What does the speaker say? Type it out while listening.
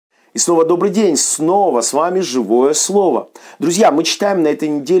И снова добрый день, снова с вами Живое Слово. Друзья, мы читаем на этой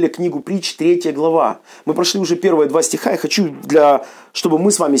неделе книгу Притч, 3 глава. Мы прошли уже первые 2 стиха, и хочу, чтобы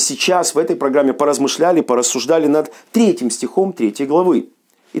мы с вами сейчас в этой программе поразмышляли, порассуждали над 3 стихом 3 главы.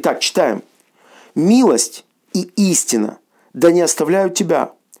 Итак, читаем. «Милость и истина да не оставляют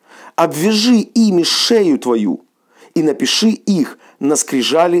тебя. Обвяжи ими шею твою и напиши их на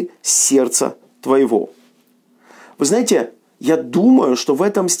скрижали сердца твоего». Вы знаете, я думаю, что в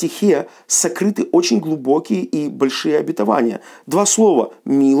этом стихе сокрыты очень глубокие и большие обетования. 2 слова –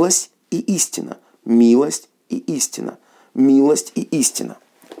 милость и истина. Милость и истина. Милость и истина.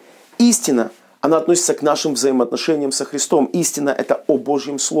 Истина, она относится к нашим взаимоотношениям со Христом. Истина – это о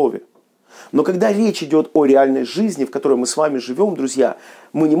Божьем Слове. Но когда речь идет о реальной жизни, в которой мы с вами живем, друзья,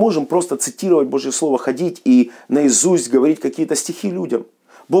 мы не можем просто цитировать Божье Слово, ходить и наизусть говорить какие-то стихи людям.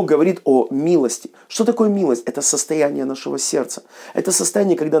 Бог говорит о милости. Что такое милость? Это состояние нашего сердца. Это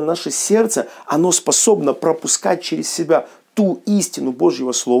состояние, когда наше сердце, оно способно пропускать через себя ту истину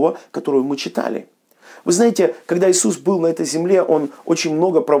Божьего Слова, которую мы читали. Вы знаете, когда Иисус был на этой земле, Он очень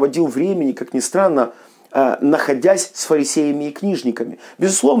много проводил времени, как ни странно, находясь с фарисеями и книжниками.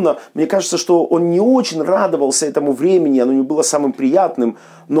 Безусловно, мне кажется, что Он не очень радовался этому времени, оно не было самым приятным,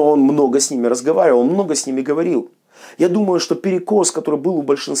 но Он много с ними разговаривал, Он много с ними говорил. Я думаю, что перекос, который был у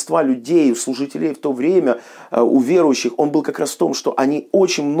большинства людей, у служителей в то время, у верующих, он был как раз в том, что они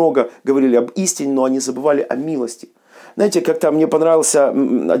очень много говорили об истине, но они забывали о милости. Знаете, как-то мне понравился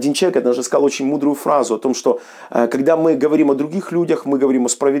один человек, однажды сказал очень мудрую фразу о том, что когда мы говорим о других людях, мы говорим о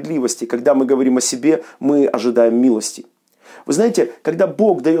справедливости, когда мы говорим о себе, мы ожидаем милости. Вы знаете, когда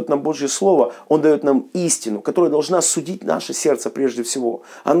Бог дает нам Божье Слово, Он дает нам истину, которая должна судить наше сердце прежде всего.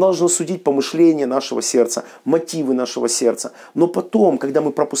 Она должна судить помышления нашего сердца, мотивы нашего сердца. Но потом, когда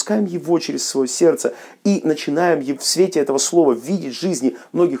мы пропускаем Его через свое сердце и начинаем в свете этого Слова видеть жизни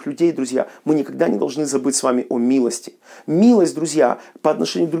многих людей, друзья, мы никогда не должны забыть с вами о милости. Милость, друзья, по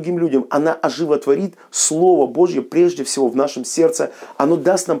отношению к другим людям, она оживотворит Слово Божье прежде всего в нашем сердце. Оно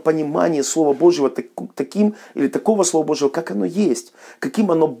даст нам понимание Слова Божьего таким или такого Слова Божьего, как оно есть,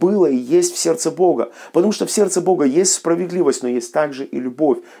 каким оно было и есть в сердце Бога. Потому что в сердце Бога есть справедливость, но есть также и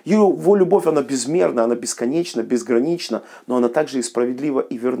любовь. Его любовь, она безмерна, она бесконечна, безгранична, но она также и справедлива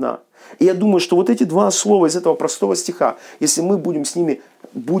и верна. И я думаю, что вот эти 2 слова из этого простого стиха, если мы будем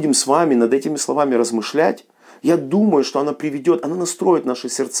с вами над этими словами размышлять, я думаю, что она настроит наши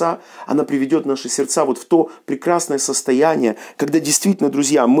сердца, она приведет наши сердца вот в то прекрасное состояние, когда действительно,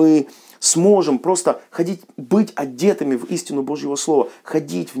 друзья, мы сможем просто быть одетыми в истину Божьего Слова,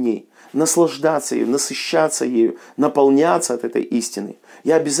 ходить в ней, наслаждаться ею, насыщаться ею, наполняться от этой истины.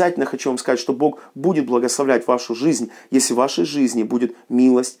 Я обязательно хочу вам сказать, что Бог будет благословлять вашу жизнь, если в вашей жизни будет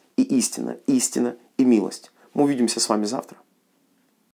милость и истина и милость. Мы увидимся с вами завтра.